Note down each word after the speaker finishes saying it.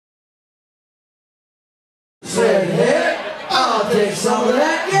Said, hey, I'll take some of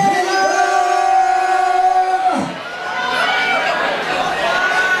that Jager!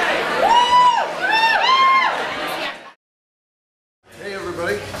 Hey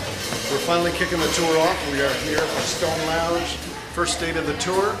everybody, we're finally kicking the tour off. We are here at the Stone Lounge, first date of the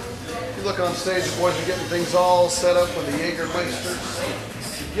tour. If you look on stage, the boys are getting things all set up with the Jager Meisters,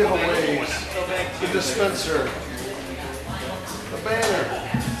 the giveaways, the dispenser, the banner.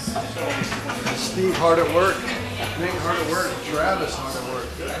 Steve hard at work, Nate hard at work, Travis hard at work.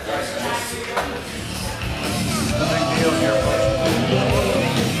 This is the big deal here, folks.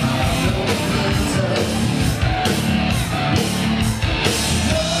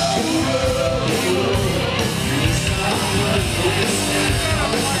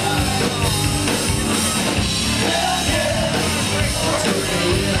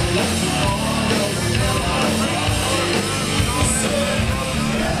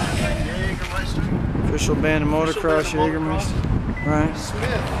 Official band of motocross, Jagermeister. Right.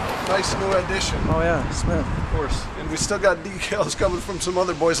 Smith, nice new addition. Oh yeah, Smith. Of course. And we still got decals coming from some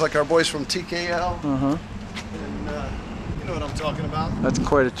other boys, like our boys from TKL. Uh-huh. And you know what I'm talking about. That's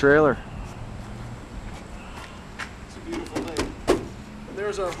quite a trailer. It's a beautiful thing. And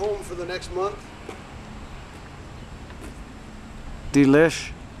there's our home for the next month.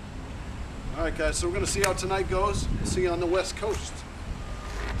 Delish. All right, guys, so we're going to see how tonight goes. See you on the West Coast.